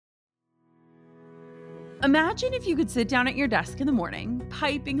Imagine if you could sit down at your desk in the morning,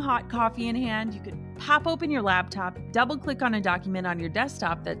 piping hot coffee in hand. You could pop open your laptop, double-click on a document on your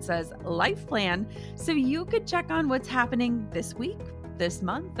desktop that says Life Plan, so you could check on what's happening this week, this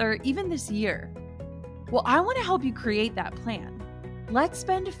month, or even this year. Well, I want to help you create that plan. Let's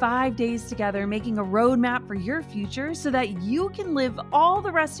spend 5 days together making a roadmap for your future so that you can live all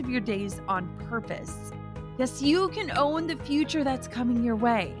the rest of your days on purpose. Yes, you can own the future that's coming your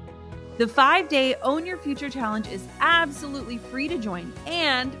way. The 5-day Own Your Future Challenge is absolutely free to join,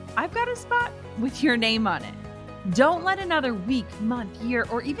 and I've got a spot with your name on it. Don't let another week, month, year,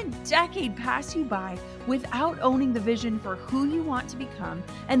 or even decade pass you by without owning the vision for who you want to become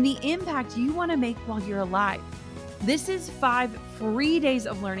and the impact you want to make while you're alive. This is 5 free days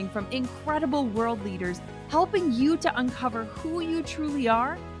of learning from incredible world leaders, helping you to uncover who you truly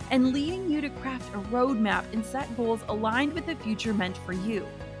are and leading you to craft a roadmap and set goals aligned with the future meant for you.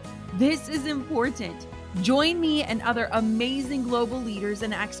 This is important. Join me and other amazing global leaders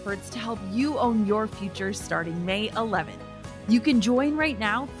and experts to help you own your future starting May 11th. You can join right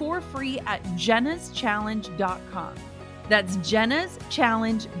now for free at jennaschallenge.com. That's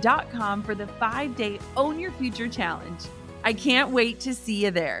jennaschallenge.com for the 5-day Own Your Future Challenge. I can't wait to see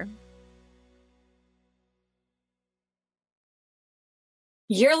you there.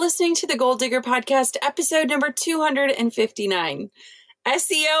 You're listening to the Goal Digger Podcast, episode number 259.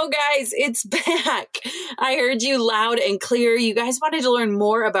 SEO, guys, it's back. I heard you loud and clear. You guys wanted to learn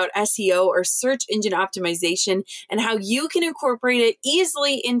more about SEO or search engine optimization and how you can incorporate it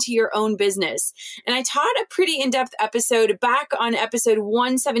easily into your own business. And I taught a pretty in-depth episode back on episode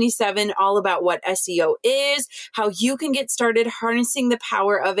 177 all about what SEO is, how you can get started harnessing the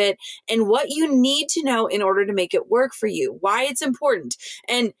power of it, and what you need to know in order to make it work for you, why it's important.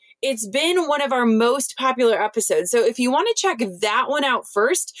 And it's been one of our most popular episodes. So if you want to check that one out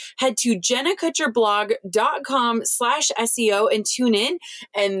first, head to jennakutcherblog.com/SEO and tune in.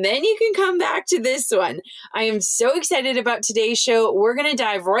 And then you can come back to this one. I am so excited about today's show. We're going to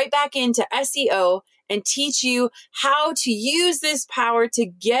dive right back into SEO and teach you how to use this power to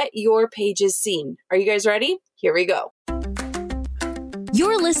get your pages seen. Are you guys ready? Here we go.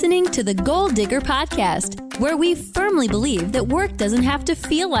 You're listening to the Goal Digger Podcast, where we firmly believe that work doesn't have to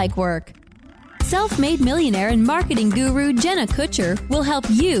feel like work. Self-made millionaire and marketing guru Jenna Kutcher will help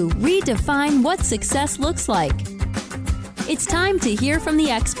you redefine what success looks like. It's time to hear from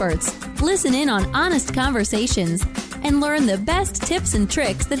the experts, listen in on honest conversations, and learn the best tips and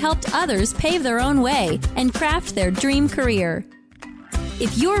tricks that helped others pave their own way and craft their dream career.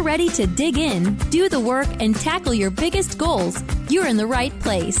 If you're ready to dig in, do the work, and tackle your biggest goals, you're in the right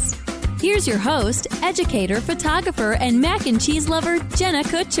place. Here's your host, educator, photographer, and mac and cheese lover, Jenna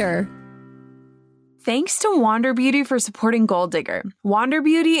Kutcher. Thanks to Wander Beauty for supporting Goal Digger. Wander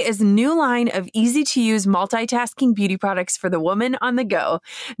Beauty is a new line of easy-to-use multitasking beauty products for the woman on the go.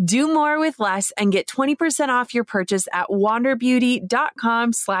 Do more with less and get 20% off your purchase at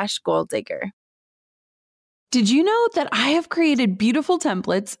wanderbeauty.com/goaldigger. Did you know that I have created beautiful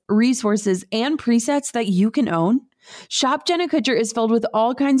templates, resources, and presets that you can own? Shop Jenna Kutcher is filled with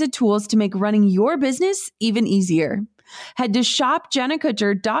all kinds of tools to make running your business even easier. Head to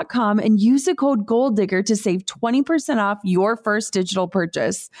shopjennakutcher.com and use the code GOALDIGGER to save 20% off your first digital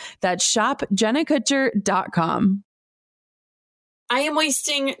purchase. That's shopjennakutcher.com. I am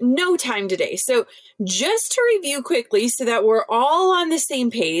wasting no time today. So just to review quickly so that we're all on the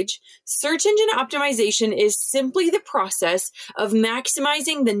same page, search engine optimization is simply the process of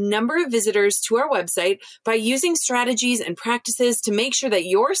maximizing the number of visitors to our website by using strategies and practices to make sure that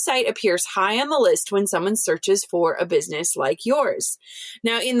your site appears high on the list when someone searches for a business like yours.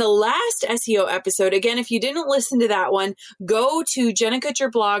 Now, in the last SEO episode, again, if you didn't listen to that one, go to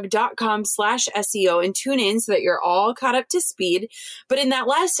jennakutcherblog.com/SEO and tune in so that you're all caught up to speed. But in that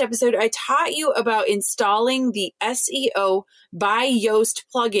last episode, I taught you about installing the SEO by Yoast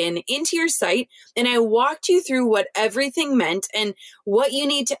plugin into your site, and I walked you through what everything meant and what you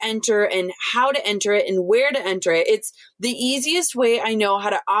need to enter and how to enter it and where to enter it. It's the easiest way I know how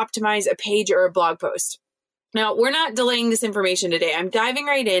to optimize a page or a blog post. Now, we're not delaying this information today. I'm diving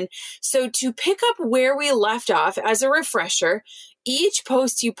right in. So to pick up where we left off as a refresher, each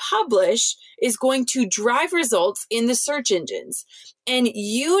post you publish is going to drive results in the search engines. And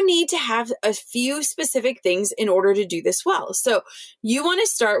you need to have a few specific things in order to do this well. So you want to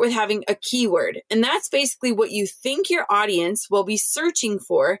start with having a keyword. And that's basically what you think your audience will be searching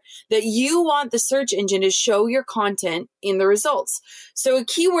for, that you want the search engine to show your content in the results. So a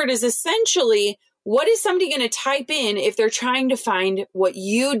keyword is essentially, what is somebody going to type in if they're trying to find what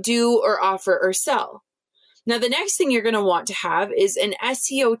you do or offer or sell? Now, the next thing you're going to want to have is an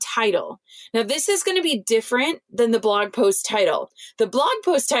SEO title. Now, this is going to be different than the blog post title. The blog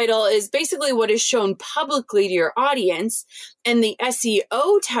post title is basically what is shown publicly to your audience, and the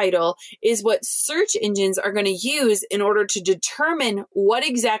SEO title is what search engines are going to use in order to determine what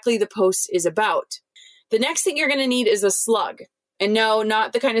exactly the post is about. The next thing you're going to need is a slug. And no,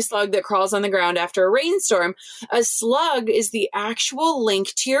 not the kind of slug that crawls on the ground after a rainstorm. A slug is the actual link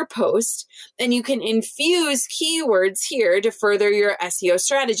to your post, and you can infuse keywords here to further your SEO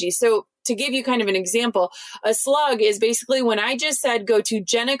strategy. So to give you kind of an example, a slug is basically when I just said go to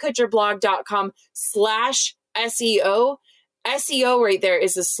jennakutcherblog.com/SEO, SEO right there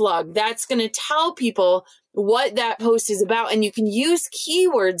is a slug. That's going to tell people what that post is about, and you can use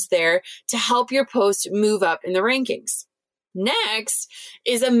keywords there to help your post move up in the rankings. Next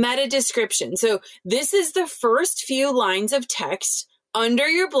is a meta description. So this is the first few lines of text under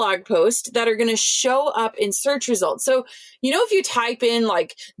your blog post that are going to show up in search results. So, if you type in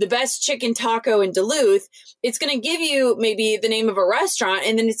like the best chicken taco in Duluth, it's going to give you maybe the name of a restaurant,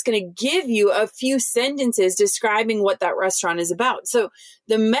 and then it's going to give you a few sentences describing what that restaurant is about. So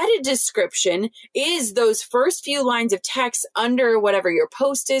the meta description is those first few lines of text under whatever your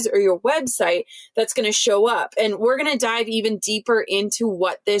post is or your website that's going to show up. And we're going to dive even deeper into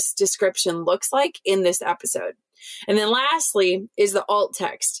what this description looks like in this episode. And then lastly is the alt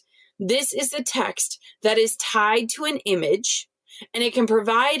text. This is the text that is tied to an image, and it can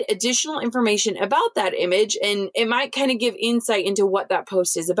provide additional information about that image, and it might kind of give insight into what that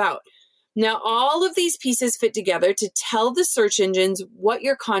post is about. Now, all of these pieces fit together to tell the search engines what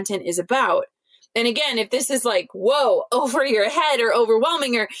your content is about. And again, if this is like, whoa, over your head or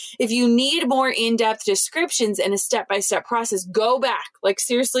overwhelming, or if you need more in-depth descriptions and a step-by-step process, go back. Like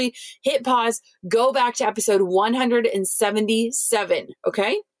seriously, hit pause, go back to episode 177,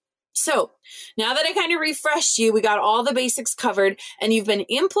 okay? So now that I kind of refreshed you, we got all the basics covered, and you've been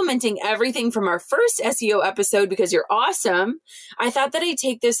implementing everything from our first SEO episode because you're awesome. I thought that I'd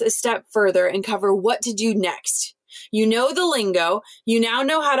take this a step further and cover what to do next. You know the lingo, you now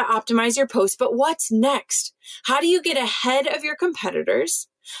know how to optimize your post, but what's next? How do you get ahead of your competitors?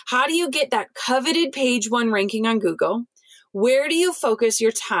 How do you get that coveted page 1 ranking on Google? Where do you focus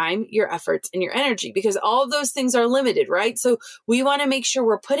your time, your efforts, and your energy? Because all of those things are limited, right? So we want to make sure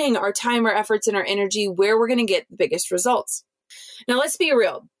we're putting our time, our efforts, and our energy where we're going to get the biggest results. Now, let's be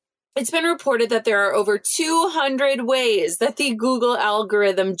real. It's been reported that there are over 200 ways that the Google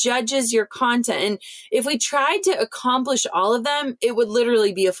algorithm judges your content. And if we tried to accomplish all of them, it would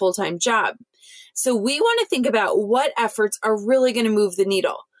literally be a full-time job. So we want to think about what efforts are really going to move the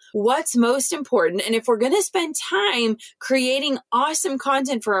needle. What's most important? And if we're going to spend time creating awesome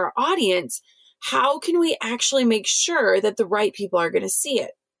content for our audience, how can we actually make sure that the right people are going to see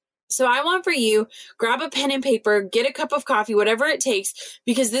it? So I want for you, grab a pen and paper, get a cup of coffee, whatever it takes,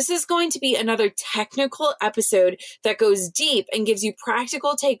 because this is going to be another technical episode that goes deep and gives you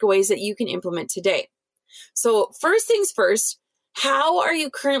practical takeaways that you can implement today. So first things first, how are you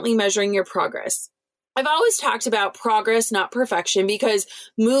currently measuring your progress? I've always talked about progress, not perfection, because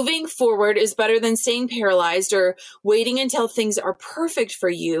moving forward is better than staying paralyzed or waiting until things are perfect for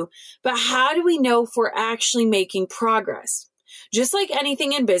you. But how do we know if we're actually making progress? Just like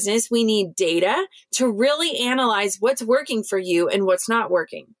anything in business, we need data to really analyze what's working for you and what's not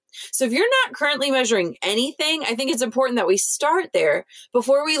working. So if you're not currently measuring anything, I think it's important that we start there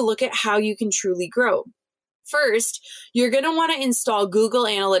before we look at how you can truly grow. First, you're going to want to install Google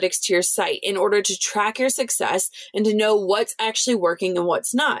Analytics to your site in order to track your success and to know what's actually working and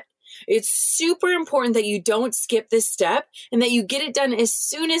what's not. It's super important that you don't skip this step and that you get it done as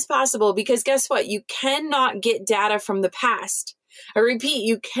soon as possible, because guess what? You cannot get data from the past. I repeat,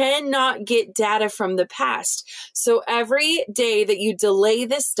 you cannot get data from the past. So every day that you delay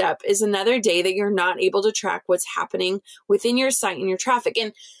this step is another day that you're not able to track what's happening within your site and your traffic.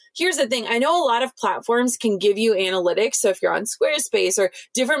 And here's the thing. I know a lot of platforms can give you analytics. So if you're on Squarespace or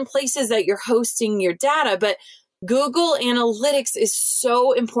different places that you're hosting your data, but Google Analytics is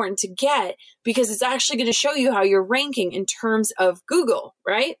so important to get because it's actually going to show you how you're ranking in terms of Google,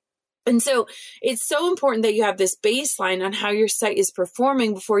 right? And so it's so important that you have this baseline on how your site is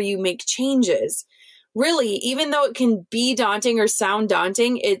performing before you make changes. Really, even though it can be daunting or sound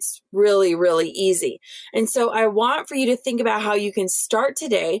daunting, it's really, really easy. And so I want for you to think about how you can start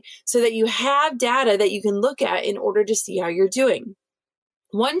today so that you have data that you can look at in order to see how you're doing.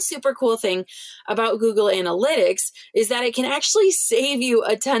 One super cool thing about Google Analytics is that it can actually save you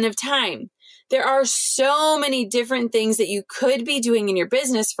a ton of time. There are so many different things that you could be doing in your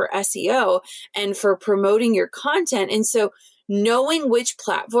business for SEO and for promoting your content. And so knowing which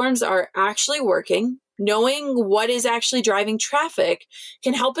platforms are actually working, knowing what is actually driving traffic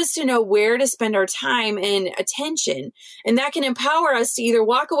can help us to know where to spend our time and attention. And that can empower us to either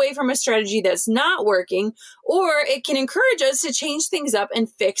walk away from a strategy that's not working, or it can encourage us to change things up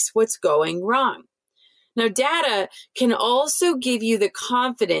and fix what's going wrong. Now, data can also give you the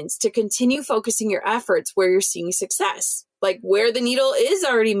confidence to continue focusing your efforts where you're seeing success, like where the needle is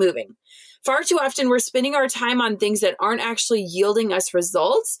already moving. Far too often, we're spending our time on things that aren't actually yielding us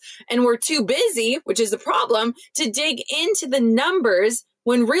results, and we're too busy, which is the problem, to dig into the numbers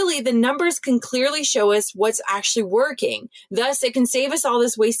when really the numbers can clearly show us what's actually working. Thus, it can save us all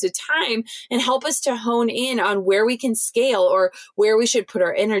this wasted time and help us to hone in on where we can scale or where we should put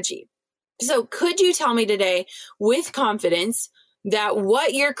our energy. So could you tell me today with confidence that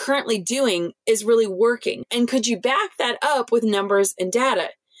what you're currently doing is really working? And could you back that up with numbers and data?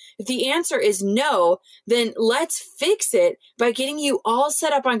 If the answer is no, then let's fix it by getting you all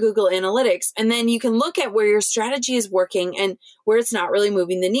set up on Google Analytics. And then you can look at where your strategy is working and where it's not really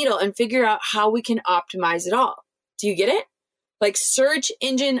moving the needle and figure out how we can optimize it all. Do you get it? Like search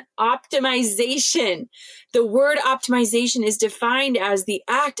engine optimization. The word optimization is defined as the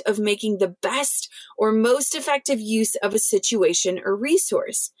act of making the best or most effective use of a situation or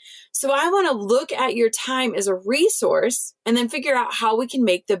resource. So I want to look at your time as a resource and then figure out how we can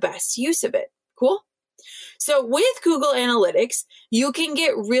make the best use of it. Cool? So with Google Analytics, you can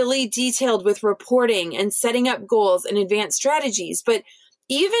get really detailed with reporting and setting up goals and advanced strategies, but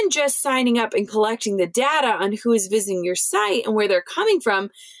even just signing up and collecting the data on who is visiting your site and where they're coming from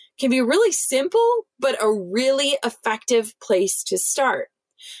can be really simple, but a really effective place to start.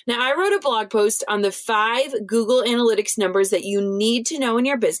 Now, I wrote a blog post on the 5 Google Analytics numbers that you need to know in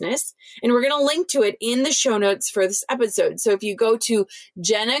your business, and we're going to link to it in the show notes for this episode. So if you go to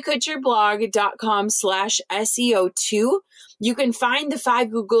jennakutcherblog.com/SEO2, you can find the 5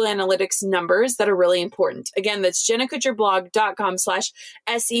 Google Analytics numbers that are really important. Again, that's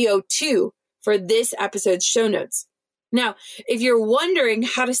jennakutcherblog.com/SEO2 for this episode's show notes. Now, if you're wondering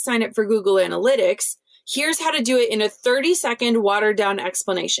how to sign up for Google Analytics, here's how to do it in a 30-second watered-down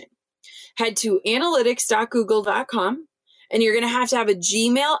explanation. Head to analytics.google.com, and you're going to have a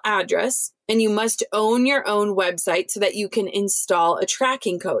Gmail address, and you must own your own website so that you can install a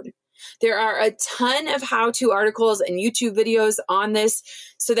tracking code. There are a ton of how-to articles and YouTube videos on this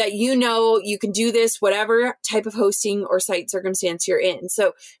so that you know you can do this whatever type of hosting or site circumstance you're in.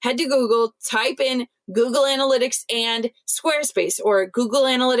 So head to Google, type in Google Analytics and Squarespace, or Google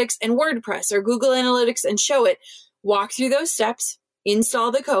Analytics and WordPress, or Google Analytics and Show It. Walk through those steps, install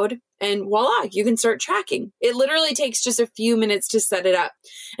the code, and voila, you can start tracking. It literally takes just a few minutes to set it up.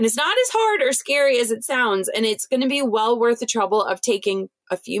 And it's not as hard or scary as it sounds, and it's going to be well worth the trouble of taking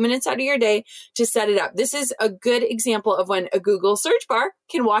a few minutes out of your day to set it up. This is a good example of when a Google search bar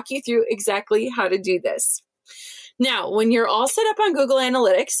can walk you through exactly how to do this. Now, when you're all set up on Google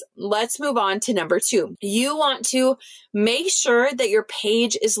Analytics, let's move on to number 2. You want to make sure that your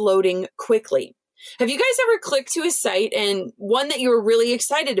page is loading quickly. Have you guys ever clicked to a site and one that you were really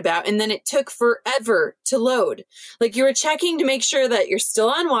excited about, and then it took forever to load? Like you were checking to make sure that you're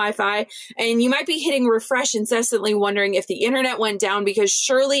still on Wi-Fi, and you might be hitting refresh incessantly, wondering if the internet went down because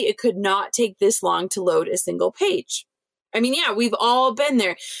surely it could not take this long to load a single page. I mean, yeah, we've all been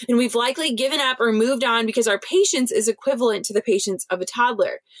there, and we've likely given up or moved on because our patience is equivalent to the patience of a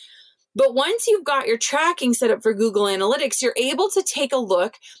toddler. But once you've got your tracking set up for Google Analytics, you're able to take a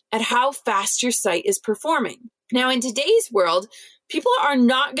look at how fast your site is performing. Now, in today's world, people are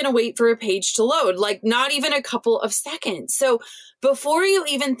not going to wait for a page to load, like not even a couple of seconds. So before you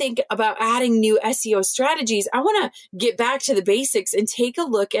even think about adding new SEO strategies, I want to get back to the basics and take a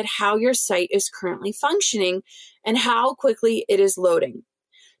look at how your site is currently functioning and how quickly it is loading.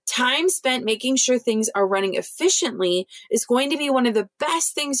 Time spent making sure things are running efficiently is going to be one of the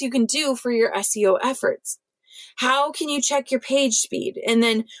best things you can do for your SEO efforts. How can you check your page speed? And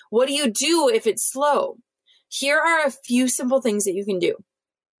then what do you do if it's slow? Here are a few simple things that you can do.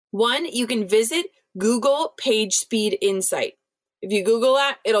 1, you can visit Google Page Speed Insight. If you Google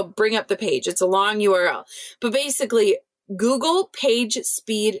that, it'll bring up the page. It's a long URL. But basically, Google Page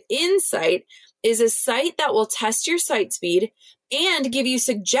Speed Insight is a site that will test your site speed and give you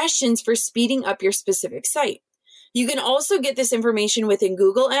suggestions for speeding up your specific site. You can also get this information within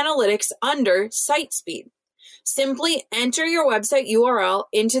Google Analytics under Site Speed. Simply enter your website URL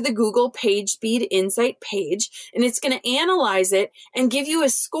into the Google Page Speed Insight page, and it's going to analyze it and give you a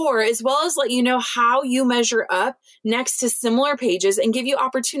score, as well as let you know how you measure up next to similar pages and give you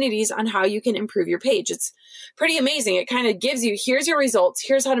opportunities on how you can improve your page. It's pretty amazing. It kind of gives you, here's your results,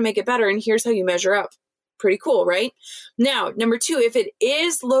 here's how to make it better, and here's how you measure up. Pretty cool, right? Now, number 2, if it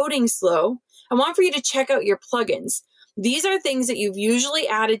is loading slow, I want for you to check out your plugins. These are things that you've usually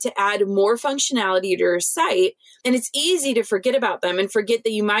added to add more functionality to your site, and it's easy to forget about them and forget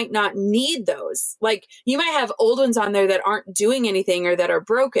that you might not need those. Like you might have old ones on there that aren't doing anything or that are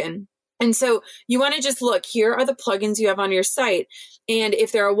broken. And so you want to just look, here are the plugins you have on your site. And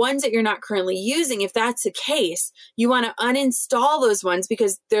if there are ones that you're not currently using, if that's the case, you want to uninstall those ones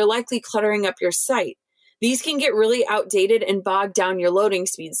because they're likely cluttering up your site. These can get really outdated and bog down your loading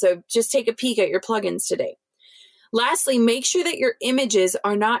speed. So just take a peek at your plugins today. Lastly, make sure that your images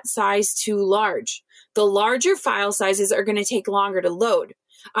are not sized too large. The larger file sizes are going to take longer to load.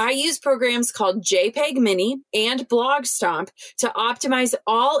 I use programs called JPEG Mini and Blog Stomp to optimize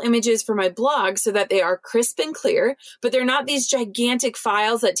all images for my blog so that they are crisp and clear, but they're not these gigantic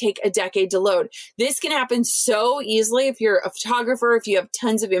files that take a decade to load. This can happen so easily if you're a photographer, if you have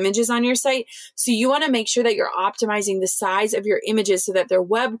tons of images on your site. So you want to make sure that you're optimizing the size of your images so that they're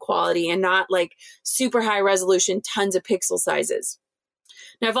web quality and not like super high resolution, tons of pixel sizes.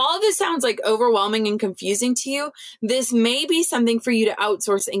 Now, if all of this sounds like overwhelming and confusing to you, this may be something for you to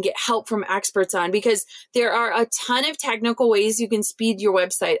outsource and get help from experts on, because there are a ton of technical ways you can speed your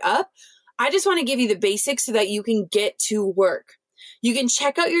website up. I just want to give you the basics so that you can get to work. You can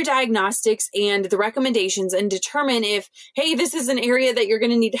check out your diagnostics and the recommendations and determine if, hey, this is an area that you're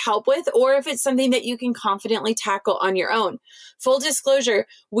going to need help with, or if it's something that you can confidently tackle on your own. Full disclosure,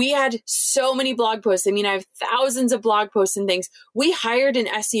 we had so many blog posts. I mean, I have thousands of blog posts and things. We hired an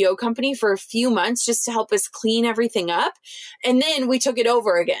SEO company for a few months just to help us clean everything up. And then we took it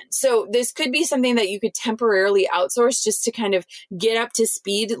over again. So this could be something that you could temporarily outsource just to kind of get up to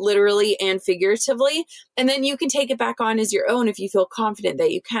speed, literally and figuratively. And then you can take it back on as your own if you feel confident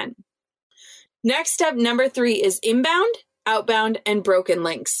that you can. Next step, number 3, is inbound, outbound, and broken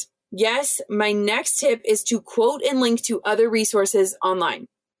links. Yes, my next tip is to quote and link to other resources online.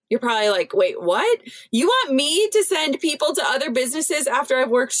 You're probably like, wait, what? You want me to send people to other businesses after I've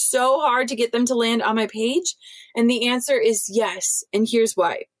worked so hard to get them to land on my page? And the answer is yes. And here's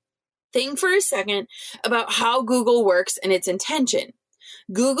why. Think for a second about how Google works and its intention.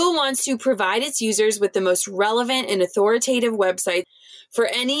 Google wants to provide its users with the most relevant and authoritative website for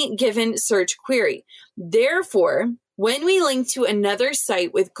any given search query. Therefore, when we link to another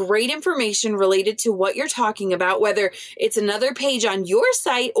site with great information related to what you're talking about, whether it's another page on your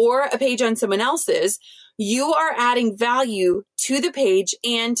site or a page on someone else's, you are adding value to the page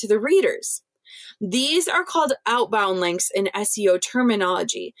and to the readers. These are called outbound links in SEO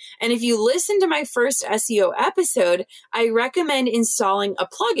terminology. And if you listen to my first SEO episode, I recommend installing a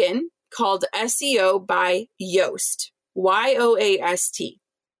plugin called SEO by Yoast, Yoast.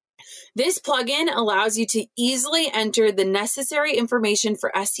 This plugin allows you to easily enter the necessary information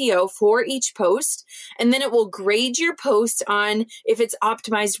for SEO for each post, and then it will grade your post on if it's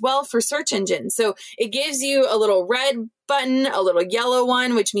optimized well for search engines. So it gives you a little red button, a little yellow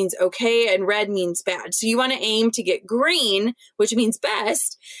one, which means okay, and red means bad. So you want to aim to get green, which means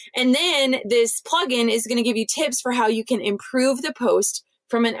best. And then this plugin is going to give you tips for how you can improve the post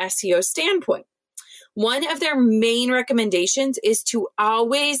from an SEO standpoint. One of their main recommendations is to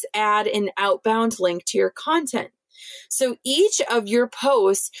always add an outbound link to your content. So each of your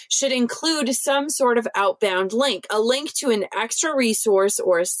posts should include some sort of outbound link, a link to an extra resource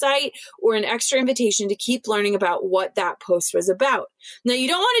or a site or an extra invitation to keep learning about what that post was about. Now, you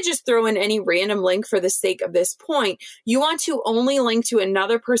don't want to just throw in any random link for the sake of this point. You want to only link to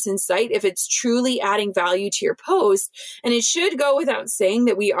another person's site if it's truly adding value to your post. And it should go without saying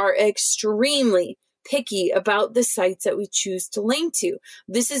that we are extremely picky about the sites that we choose to link to.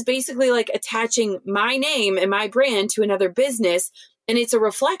 This is basically like attaching my name and my brand to another business, and it's a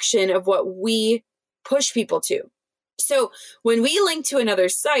reflection of what we push people to. So when we link to another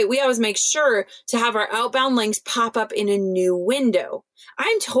site, we always make sure to have our outbound links pop up in a new window.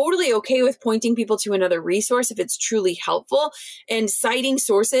 I'm totally okay with pointing people to another resource if it's truly helpful and citing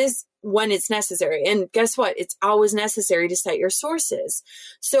sources when it's necessary. And guess what? It's always necessary to cite your sources.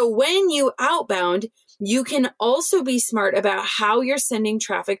 So when you outbound, you can also be smart about how you're sending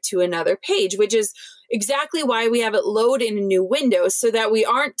traffic to another page, which is exactly why we have it load in a new window, so that we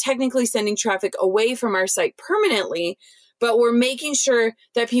aren't technically sending traffic away from our site permanently, but we're making sure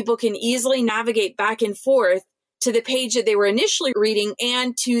that people can easily navigate back and forth to the page that they were initially reading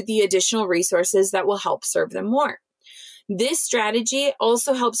and to the additional resources that will help serve them more. This strategy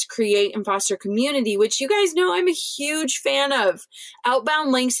also helps create and foster community, which you guys know I'm a huge fan of.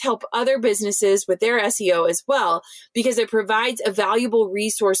 Outbound links help other businesses with their SEO as well, because it provides a valuable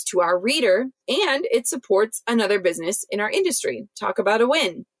resource to our reader and it supports another business in our industry. Talk about a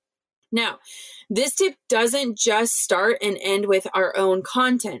win. Now, this tip doesn't just start and end with our own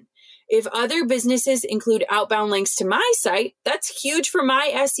content. If other businesses include outbound links to my site, that's huge for my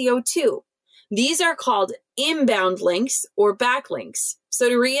SEO too. These are called inbound links or backlinks. So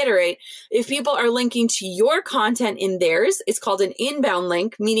to reiterate, if people are linking to your content in theirs, it's called an inbound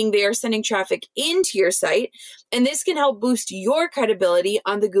link, meaning they are sending traffic into your site. And this can help boost your credibility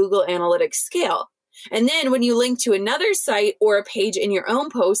on the Google Analytics scale. And then when you link to another site or a page in your own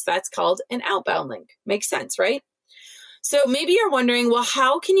post, that's called an outbound link. Makes sense, right? So maybe you're wondering, well,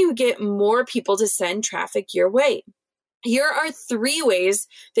 how can you get more people to send traffic your way? Here are 3 ways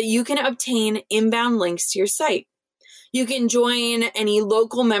that you can obtain inbound links to your site. You can join any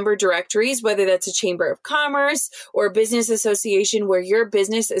local member directories, whether that's a chamber of commerce or a business association where your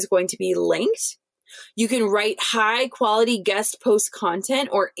business is going to be linked. You can write high quality guest post content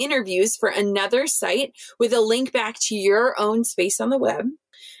or interviews for another site with a link back to your own space on the web.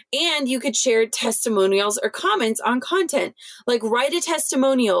 And you could share testimonials or comments on content, like write a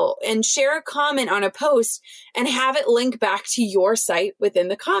testimonial and share a comment on a post and have it link back to your site within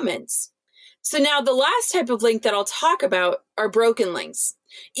the comments. So now the last type of link that I'll talk about are broken links.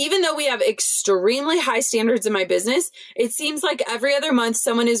 Even though we have extremely high standards in my business, it seems like every other month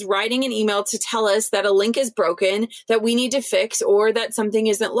someone is writing an email to tell us that a link is broken, that we need to fix, or that something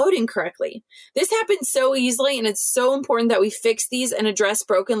isn't loading correctly. This happens so easily, and it's so important that we fix these and address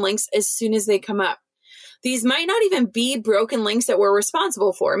broken links as soon as they come up. These might not even be broken links that we're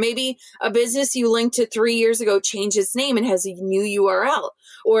responsible for. Maybe a business you linked to 3 years ago changed its name and has a new URL.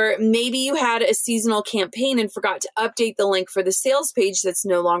 Or maybe you had a seasonal campaign and forgot to update the link for the sales page that's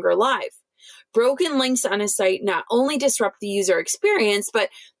no longer live. Broken links on a site not only disrupt the user experience, but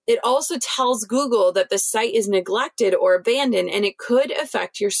it also tells Google that the site is neglected or abandoned, and it could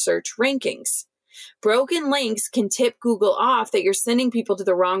affect your search rankings. Broken links can tip Google off that you're sending people to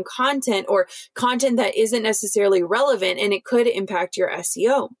the wrong content or content that isn't necessarily relevant, and it could impact your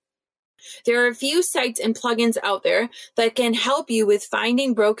SEO. There are a few sites and plugins out there that can help you with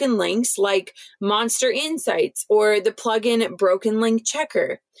finding broken links, like Monster Insights or the plugin Broken Link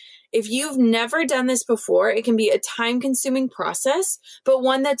Checker. If you've never done this before, it can be a time-consuming process, but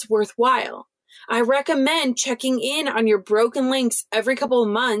one that's worthwhile. I recommend checking in on your broken links every couple of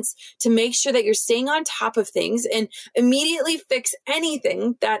months to make sure that you're staying on top of things and immediately fix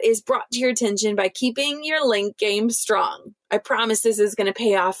anything that is brought to your attention by keeping your link game strong. I promise this is going to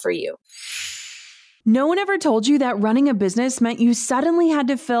pay off for you. No one ever told you that running a business meant you suddenly had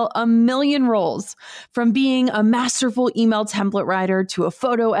to fill a million roles. From being a masterful email template writer to a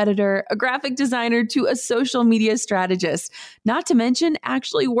photo editor, a graphic designer to a social media strategist, not to mention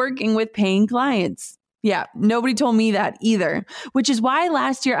actually working with paying clients. Yeah, nobody told me that either, which is why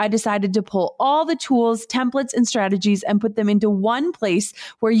last year I decided to pull all the tools, templates, and strategies and put them into one place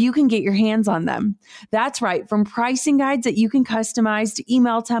where you can get your hands on them. That's right, from pricing guides that you can customize to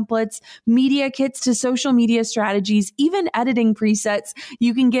email templates, media kits to social media strategies, even editing presets,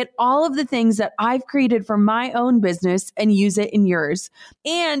 you can get all of the things that I've created for my own business and use it in yours.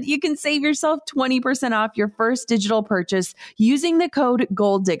 And you can save yourself 20% off your first digital purchase using the code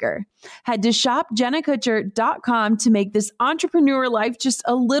GOLDDIGGER. Head to shopjennakutcher.com to make this entrepreneur life just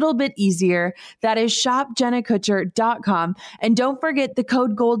a little bit easier. That is shopjennakutcher.com. And don't forget, the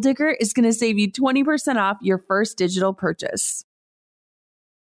code GOLDDIGGER is going to save you 20% off your first digital purchase.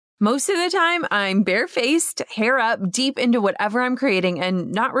 Most of the time, I'm barefaced, hair up, deep into whatever I'm creating,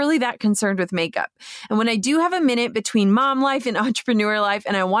 and not really that concerned with makeup. And when I do have a minute between mom life and entrepreneur life,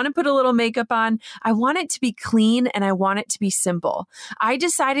 and I want to put a little makeup on, I want it to be clean and I want it to be simple. I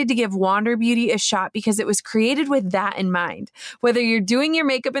decided to give Wander Beauty a shot because it was created with that in mind. Whether you're doing your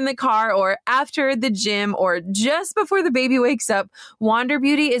makeup in the car or after the gym or just before the baby wakes up, Wander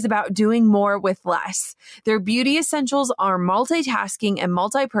Beauty is about doing more with less. Their beauty essentials are multitasking and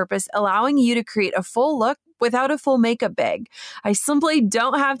multi-purpose, allowing you to create a full look without a full makeup bag. I simply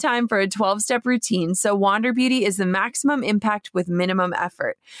don't have time for a 12-step routine, so Wander Beauty is the maximum impact with minimum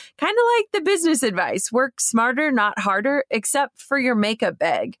effort. Kind of like the business advice, work smarter, not harder, except for your makeup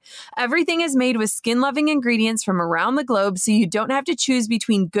bag. Everything is made with skin-loving ingredients from around the globe, so you don't have to choose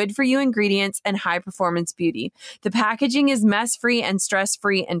between good-for-you ingredients and high-performance beauty. The packaging is mess-free and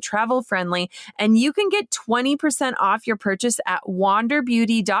stress-free and travel-friendly, and you can get 20% off your purchase at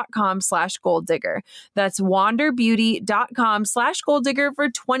wanderbeauty.com/golddigger. That's wanderbeauty.com/golddigger for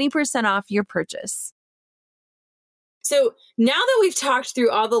 20% off your purchase. So now that we've talked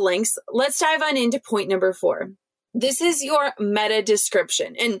through all the links, let's dive on into point number 4. This is your meta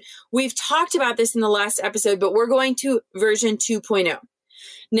description. And we've talked about this in the last episode, but we're going to version 2.0.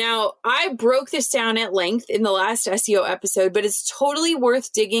 Now, I broke this down at length in the last SEO episode, but it's totally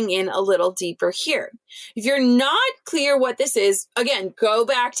worth digging in a little deeper here. If you're not clear what this is, again, go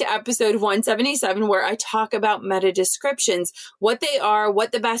back to episode 177 where I talk about meta descriptions, what they are,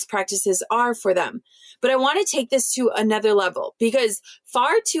 what the best practices are for them. But I want to take this to another level because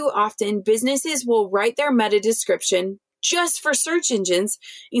far too often businesses will write their meta description just for search engines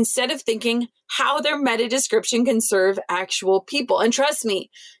instead of thinking how their meta description can serve actual people. And trust me,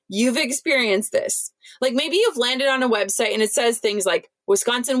 you've experienced this. Like maybe you've landed on a website and it says things like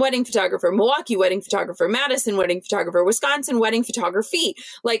Wisconsin wedding photographer, Milwaukee wedding photographer, Madison wedding photographer, Wisconsin wedding photography,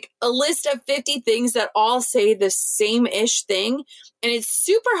 like a list of 50 things that all say the same-ish thing. And it's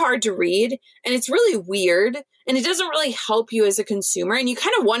super hard to read and it's really weird and it doesn't really help you as a consumer. And you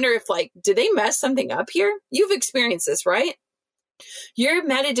kind of wonder if like, did they mess something up here? You've experienced this, right? Your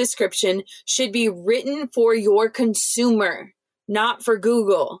meta description should be written for your consumer, not for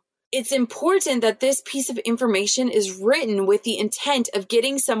Google. It's important that this piece of information is written with the intent of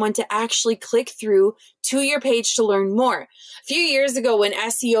getting someone to actually click through to your page to learn more. A few years ago, when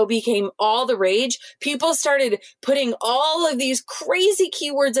SEO became all the rage, people started putting all of these crazy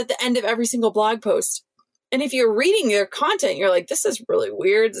keywords at the end of every single blog post. And if you're reading their content, you're like, this is really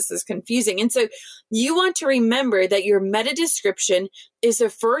weird. This is confusing. And so you want to remember that your meta description is the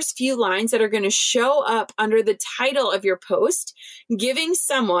first few lines that are going to show up under the title of your post, giving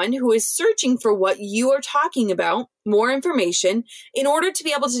someone who is searching for what you are talking about more information in order to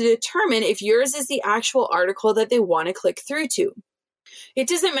be able to determine if yours is the actual article that they want to click through to. It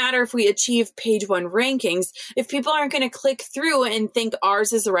doesn't matter if we achieve page 1 rankings if people aren't going to click through and think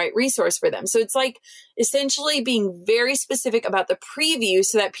ours is the right resource for them. So it's like essentially being very specific about the preview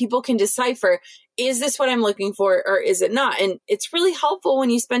so that people can decipher, is this what I'm looking for or is it not? And it's really helpful when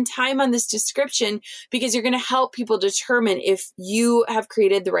you spend time on this description because you're going to help people determine if you have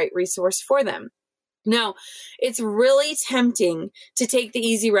created the right resource for them. Now, it's really tempting to take the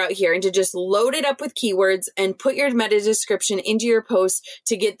easy route here and to just load it up with keywords and put your meta description into your post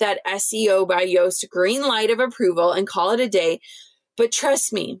to get that SEO by Yoast green light of approval and call it a day. But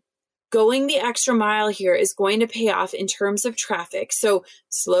trust me, going the extra mile here is going to pay off in terms of traffic. So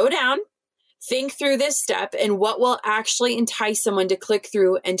slow down, think through this step and what will actually entice someone to click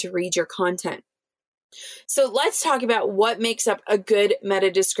through and to read your content. So let's talk about what makes up a good meta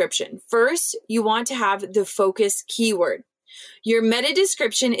description. First, you want to have the focus keyword. Your meta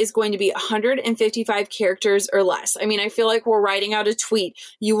description is going to be 155 characters or less. I mean, I feel like we're writing out a tweet.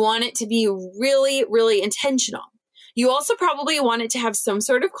 You want it to be really, really intentional. You also probably want it to have some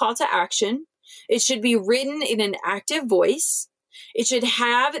sort of call to action. It should be written in an active voice. It should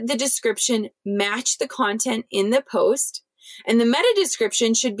have the description match the content in the post. And the meta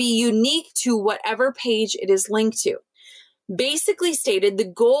description should be unique to whatever page it is linked to. Basically stated, the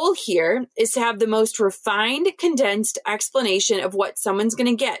goal here is to have the most refined, condensed explanation of what someone's going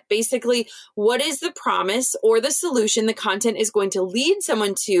to get. Basically, what is the promise or the solution the content is going to lead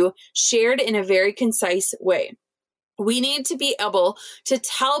someone to, shared in a very concise way. We need to be able to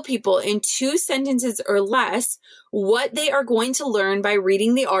tell people in 2 sentences or less what they are going to learn by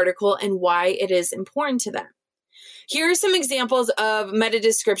reading the article and why it is important to them. Here are some examples of meta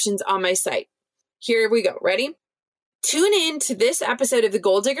descriptions on my site. Here we go. Ready? Tune in to this episode of the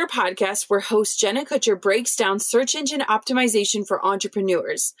Goal Digger podcast where host Jenna Kutcher breaks down search engine optimization for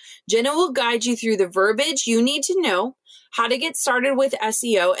entrepreneurs. Jenna will guide you through the verbiage you need to know, how to get started with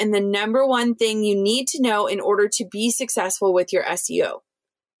SEO, and the number one thing you need to know in order to be successful with your SEO.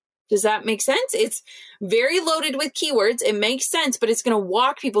 Does that make sense? It's very loaded with keywords. It makes sense, but it's going to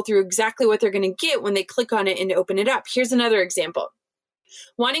walk people through exactly what they're going to get when they click on it and open it up. Here's another example.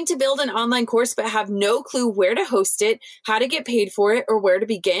 Wanting to build an online course but have no clue where to host it, how to get paid for it, or where to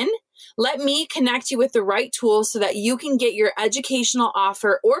begin? Let me connect you with the right tools so that you can get your educational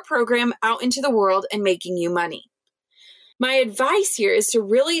offer or program out into the world and making you money. My advice here is to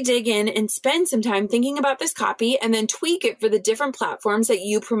really dig in and spend some time thinking about this copy and then tweak it for the different platforms that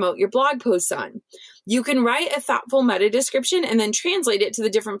you promote your blog posts on. You can write a thoughtful meta description and then translate it to the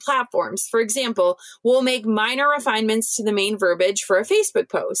different platforms. For example, we'll make minor refinements to the main verbiage for a Facebook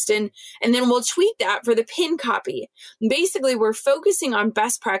post, and then we'll tweak that for the pin copy. Basically, we're focusing on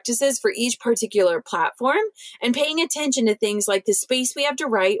best practices for each particular platform and paying attention to things like the space we have to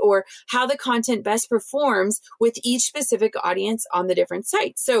write or how the content best performs with each specific audience on the different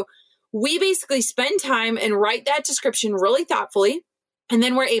sites. So we basically spend time and write that description really thoughtfully. And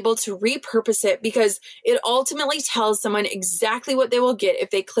then we're able to repurpose it because it ultimately tells someone exactly what they will get if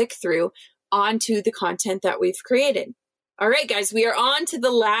they click through onto the content that we've created. All right, guys, we are on to the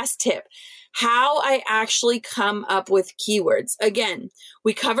last tip. how I actually come up with keywords. Again,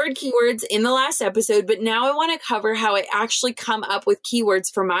 we covered keywords in the last episode, but now I want to cover how I actually come up with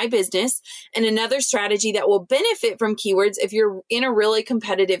keywords for my business and another strategy that will benefit from keywords if you're in a really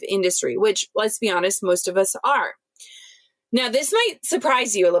competitive industry, which, let's be honest, most of us are. Now, this might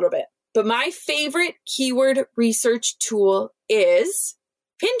surprise you a little bit, but my favorite keyword research tool is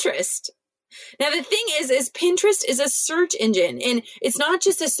Pinterest. Now, the thing is Pinterest is a search engine, and it's not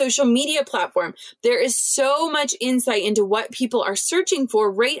just a social media platform. There is so much insight into what people are searching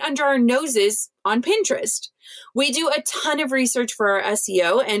for right under our noses on Pinterest. We do a ton of research for our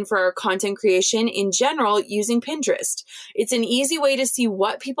SEO and for our content creation in general using Pinterest. It's an easy way to see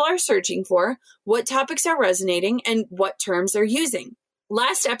what people are searching for, what topics are resonating, and what terms they're using.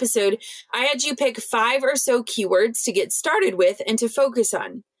 Last episode, I had you pick 5 or so keywords to get started with and to focus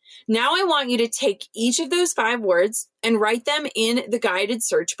on. Now I want you to take each of those 5 words and write them in the guided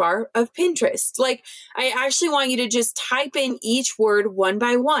search bar of Pinterest. Like, I actually want you to just type in each word one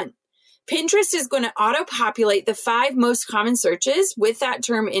by one. Pinterest is going to auto-populate the 5 most common searches with that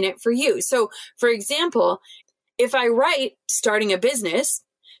term in it for you. So, for example, if I write starting a business,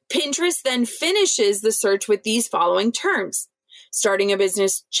 Pinterest then finishes the search with these following terms: starting a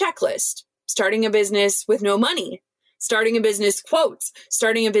business checklist, starting a business with no money, starting a business quotes,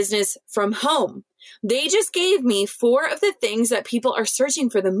 starting a business from home. They just gave me 4 of the things that people are searching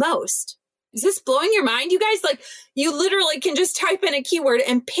for the most. Is this blowing your mind, you guys? Like, you literally can just type in a keyword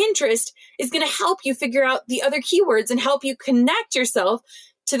and Pinterest is going to help you figure out the other keywords and help you connect yourself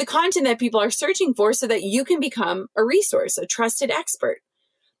to the content that people are searching for so that you can become a resource, a trusted expert.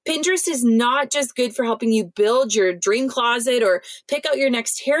 Pinterest is not just good for helping you build your dream closet or pick out your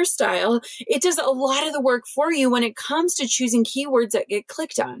next hairstyle. It does a lot of the work for you when it comes to choosing keywords that get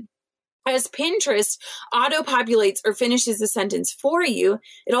clicked on. As Pinterest auto-populates or finishes the sentence for you,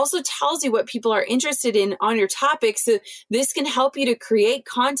 it also tells you what people are interested in on your topic. So this can help you to create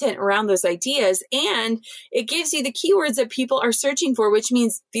content around those ideas. And it gives you the keywords that people are searching for, which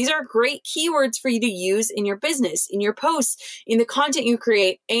means these are great keywords for you to use in your business, in your posts, in the content you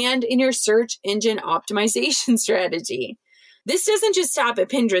create, and in your search engine optimization strategy. This doesn't just stop at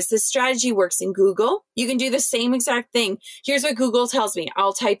Pinterest. This strategy works in Google. You can do the same exact thing. Here's what Google tells me.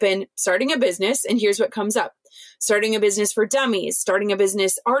 I'll type in starting a business, and here's what comes up. Starting a business for dummies, starting a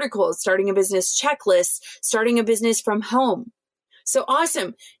business articles, starting a business checklist, starting a business from home. So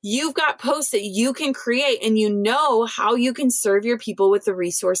awesome. You've got posts that you can create, and you know how you can serve your people with the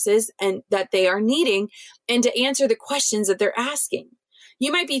resources and that they are needing and to answer the questions that they're asking.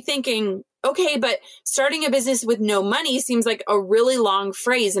 You might be thinking, okay, but starting a business with no money seems like a really long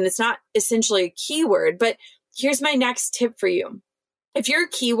phrase and it's not essentially a keyword. But here's my next tip for you. If your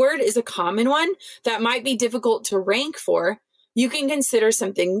keyword is a common one that might be difficult to rank for, you can consider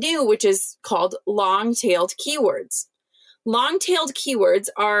something new, which is called long-tailed keywords. Long-tailed keywords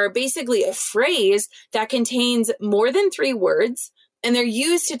are basically a phrase that contains more than 3 words, and they're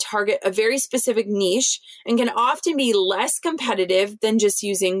used to target a very specific niche and can often be less competitive than just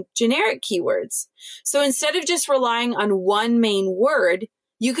using generic keywords. So instead of just relying on one main word,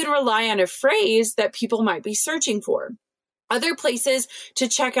 you can rely on a phrase that people might be searching for. Other places to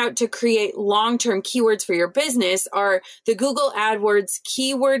check out to create long-term keywords for your business are the Google AdWords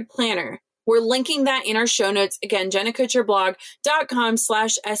Keyword Planner. We're linking that in our show notes. Again,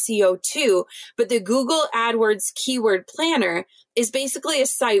 jennakutcherblog.com/SEO2. But the Google AdWords Keyword Planner is basically a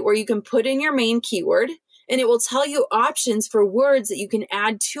site where you can put in your main keyword and it will tell you options for words that you can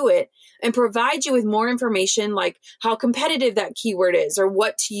add to it and provide you with more information like how competitive that keyword is or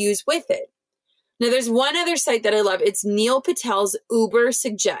what to use with it. Now, there's one other site that I love. It's Neil Patel's Uber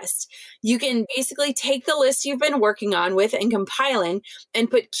Suggest. You can basically take the list you've been working on with and compiling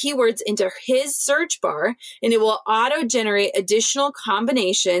and put keywords into his search bar, and it will auto-generate additional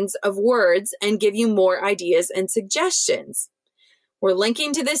combinations of words and give you more ideas and suggestions. We're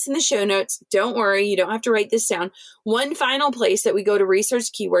linking to this in the show notes. Don't worry, you don't have to write this down. One final place that we go to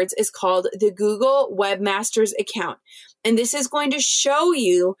research keywords is called the Google Webmasters account. And this is going to show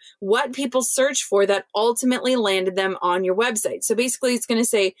you what people search for that ultimately landed them on your website. So basically it's going to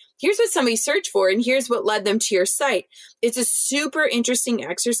say, here's what somebody searched for and here's what led them to your site. It's a super interesting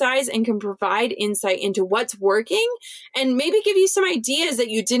exercise and can provide insight into what's working and maybe give you some ideas that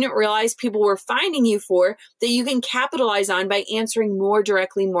you didn't realize people were finding you for that you can capitalize on by answering more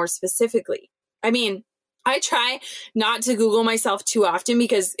directly, more specifically. I mean, I try not to Google myself too often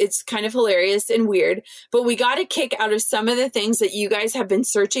because it's kind of hilarious and weird, but we got a kick out of some of the things that you guys have been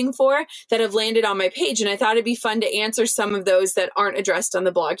searching for that have landed on my page. And I thought it'd be fun to answer some of those that aren't addressed on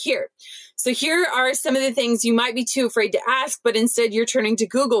the blog here. So here are some of the things you might be too afraid to ask, but instead you're turning to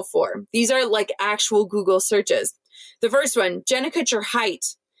Google for. These are like actual Google searches. The first one, Jenna Kutcher height.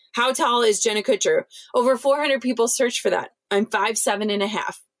 How tall is Jenna Kutcher? Over 400 people searched for that. I'm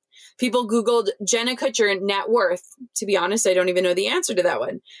 5'7.5". People Googled Jenna Kutcher net worth. To be honest, I don't even know the answer to that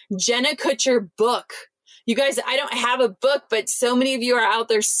one. Jenna Kutcher book. You guys, I don't have a book, but so many of you are out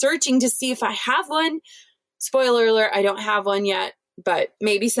there searching to see if I have one. Spoiler alert, I don't have one yet, but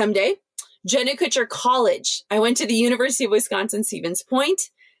maybe someday. Jenna Kutcher college. I went to the University of Wisconsin-Stevens Point.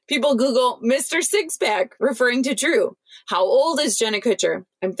 People Google Mr. Sixpack, referring to Drew. How old is Jenna Kutcher?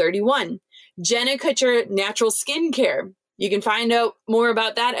 I'm 31. Jenna Kutcher natural skincare. You can find out more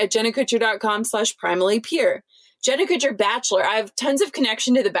about that at jennakutcher.com/primallypure. Jenna Kutcher Bachelor. I have tons of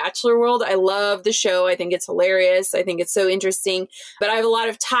connection to the Bachelor world. I love the show. I think it's hilarious. I think it's so interesting. But I have a lot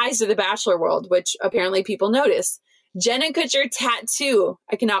of ties to the Bachelor world, which apparently people notice. Jenna Kutcher tattoo.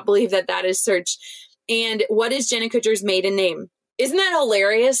 I cannot believe that that is searched. And what is Jenna Kutcher's maiden name? Isn't that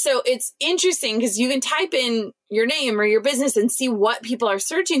hilarious? So it's interesting because you can type in your name or your business and see what people are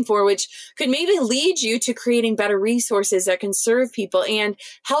searching for, which could maybe lead you to creating better resources that can serve people and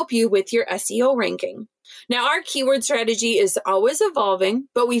help you with your SEO ranking. Now, our keyword strategy is always evolving,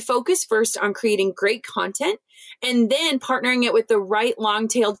 but we focus first on creating great content and then partnering it with the right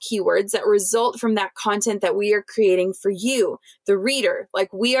long-tailed keywords that result from that content that we are creating for you, the reader,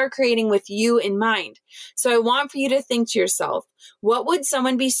 like we are creating with you in mind. So I want for you to think to yourself, what would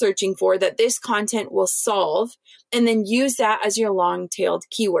someone be searching for that this content will solve? And then use that as your long-tailed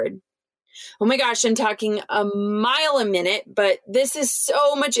keyword. Oh my gosh, I'm talking a mile a minute, but this is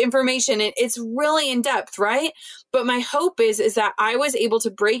so much information. It's really in depth, right? But my hope is that I was able to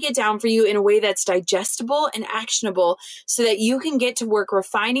break it down for you in a way that's digestible and actionable so that you can get to work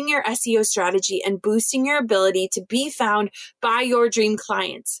refining your SEO strategy and boosting your ability to be found by your dream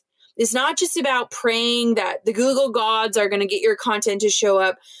clients. It's not just about praying that the Google gods are going to get your content to show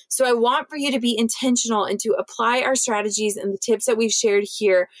up. So I want for you to be intentional and to apply our strategies and the tips that we've shared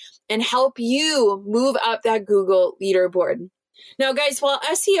here and help you move up that Google leaderboard. Now, guys, while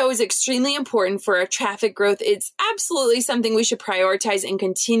SEO is extremely important for our traffic growth, it's absolutely something we should prioritize and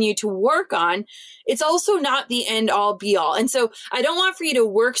continue to work on. It's also not the end all be all. And so I don't want for you to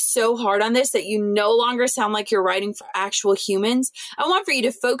work so hard on this that you no longer sound like you're writing for actual humans. I want for you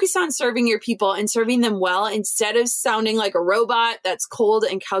to focus on serving your people and serving them well instead of sounding like a robot that's cold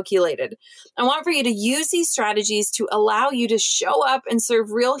and calculated. I want for you to use these strategies to allow you to show up and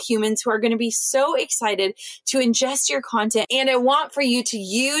serve real humans who are going to be so excited to ingest your content. And I want for you to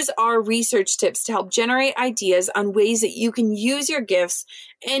use our research tips to help generate ideas on ways that you can use your gifts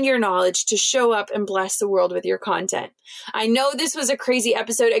and your knowledge to show up and bless the world with your content. I know this was a crazy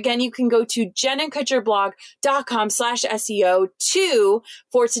episode. Again, you can go to jennakutcherblog.com/SEO2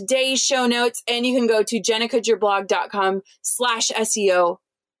 for today's show notes, and you can go to jennakutcherblog.com/SEO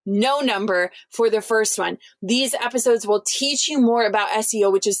no number for the first one. These episodes will teach you more about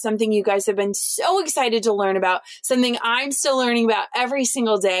SEO, which is something you guys have been so excited to learn about, something I'm still learning about every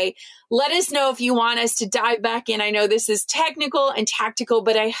single day. Let us know if you want us to dive back in. I know this is technical and tactical,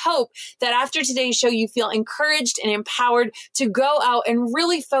 but I hope that after today's show, you feel encouraged and empowered to go out and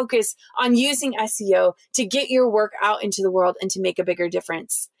really focus on using SEO to get your work out into the world and to make a bigger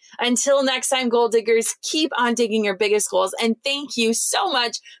difference. Until next time, goal diggers, keep on digging your biggest goals. And thank you so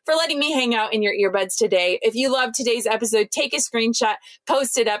much for letting me hang out in your earbuds today. If you loved today's episode, take a screenshot,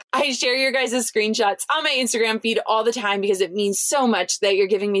 post it up. I share your guys' screenshots on my Instagram feed all the time because it means so much that you're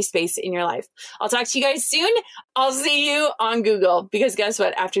giving me space in your life. I'll talk to you guys soon. I'll see you on Google because guess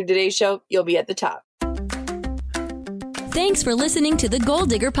what? After today's show, you'll be at the top. Thanks for listening to the Goal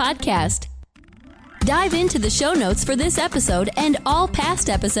Digger Podcast. Dive into the show notes for this episode and all past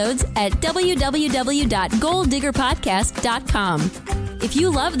episodes at www.goaldiggerpodcast.com. If you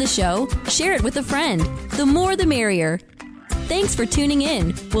love the show, share it with a friend. The more the merrier. Thanks for tuning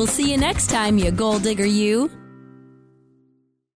in. We'll see you next time, you goal digger you.